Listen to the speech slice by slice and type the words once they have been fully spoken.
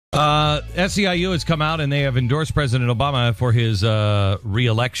SEIU has come out and they have endorsed President Obama for his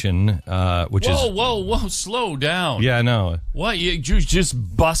re-election, which is... Whoa, slow down. Yeah, I know. What, you just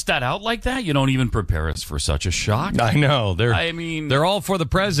bust that out like that? You don't even prepare us for such a shock? I know. They're all for the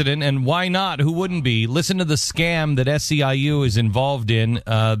president, and why not? Who wouldn't be? Listen to the scam that SEIU is involved in.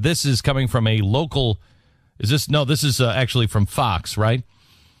 This is coming from a local... This is actually from Fox, right?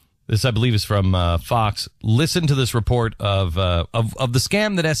 This, I believe, is from Fox. Listen to this report of the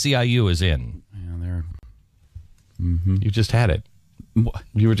scam that SEIU is in. Yeah, there. Mm-hmm. You just had it.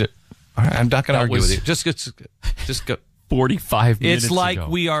 You were just. I'm not going to argue with you. Just go. 45 minutes. It's like ago.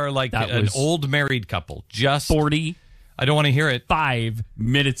 We are like an old married couple. Just 40. I don't want to hear it. 5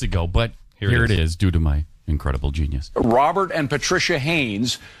 minutes ago, but here it is, due to my incredible genius. Robert and Patricia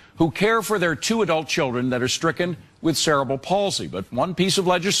Haynes, who care for their 2 adult children that are stricken with cerebral palsy. But one piece of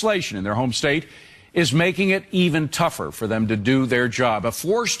legislation in their home state is making it even tougher for them to do their job. A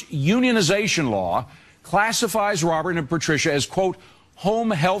forced unionization law classifies Robert and Patricia as, quote,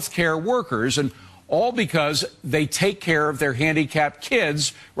 home health care workers, and all because they take care of their handicapped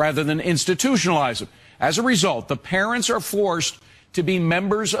kids rather than institutionalize them. As a result, the parents are forced to be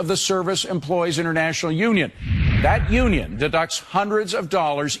members of the Service Employees International Union. That union deducts hundreds of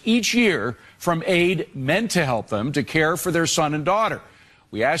dollars each year from aid meant to help them to care for their son and daughter.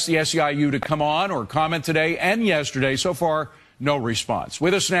 We asked the SEIU to come on or comment today and yesterday. So far, no response.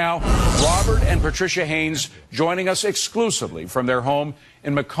 With us now, Robert and Patricia Haynes, joining us exclusively from their home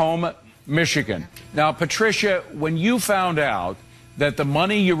in Macomb, Michigan. Now, Patricia, when you found out that the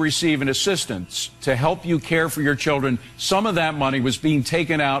money you receive in assistance to help you care for your children, some of that money was being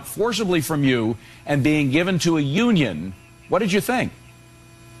taken out forcibly from you and being given to a union, what did you think?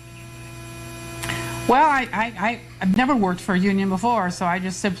 Well, I've never worked for a union before, so I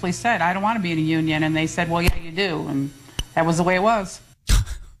just simply said, I don't want to be in a union. And they said, well, yeah, you do. And that was the way it was.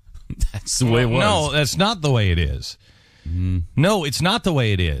 That's the way it was. No, that's not the way it is. Mm. No, it's not the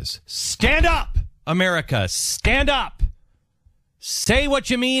way it is. Stand up, America. Stand up. Say what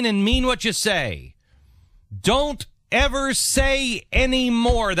you mean what you say. Don't ever say any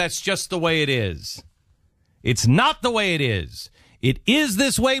more. That's just the way it is. It's not the way it is. It is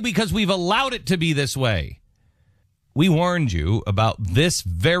this way because we've allowed it to be this way. We warned you about this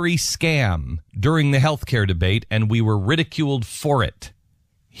very scam during the healthcare debate, and we were ridiculed for it.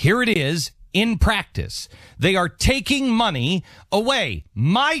 Here it is in practice. They are taking money away,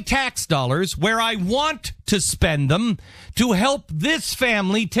 my tax dollars, where I want to spend them, to help this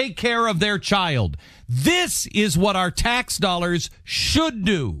family take care of their child. This is what our tax dollars should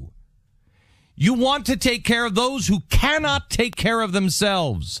do. You want to take care of those who cannot take care of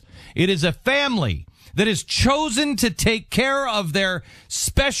themselves. It is a family that has chosen to take care of their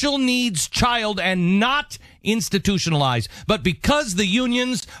special needs child and not institutionalize. But because the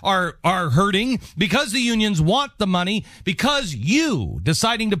unions are hurting, because the unions want the money, because you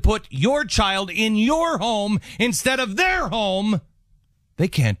deciding to put your child in your home instead of their home, they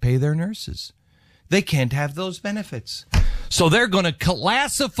can't pay their nurses. They can't have those benefits. So they're going to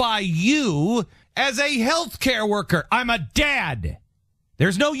classify you as a healthcare worker. I'm a dad.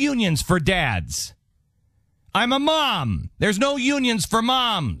 There's no unions for dads. I'm a mom. There's no unions for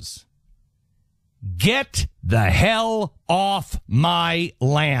moms. Get the hell off my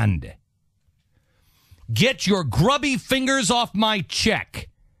land. Get your grubby fingers off my check.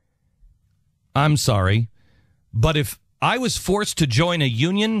 I'm sorry, but if I was forced to join a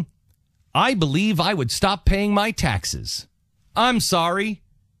union, I believe I would stop paying my taxes. I'm sorry.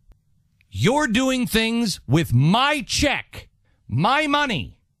 You're doing things with my check, my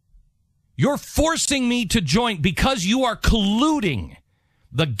money. You're forcing me to join because you are colluding.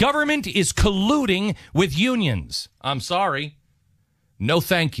 The government is colluding with unions. I'm sorry. No,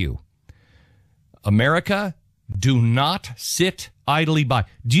 thank you. America, do not sit idly by.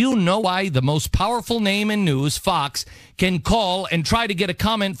 Do you know why the most powerful name in news, Fox, can call and try to get a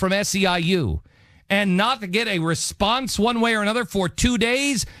comment from SEIU and not get a response one way or another for 2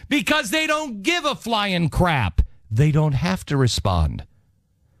 days? Because they don't give a flying crap. They don't have to respond.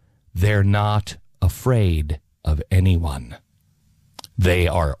 They're not afraid of anyone. They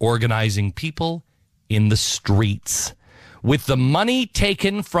are organizing people in the streets. With the money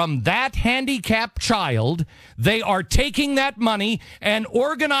taken from that handicapped child, they are taking that money and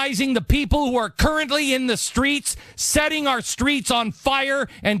organizing the people who are currently in the streets, setting our streets on fire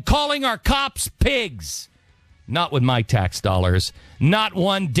and calling our cops pigs. Not with my tax dollars. Not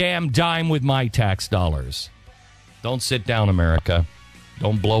one damn dime with my tax dollars. Don't sit down, America.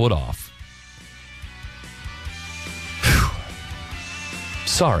 Don't blow it off. Whew.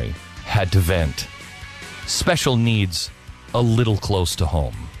 Sorry, had to vent. Special needs a little close to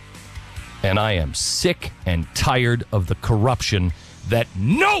home. And I am sick and tired of the corruption that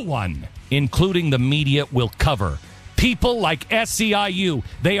no one, including the media, will cover. People like SEIU,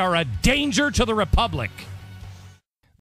 they are a danger to the republic.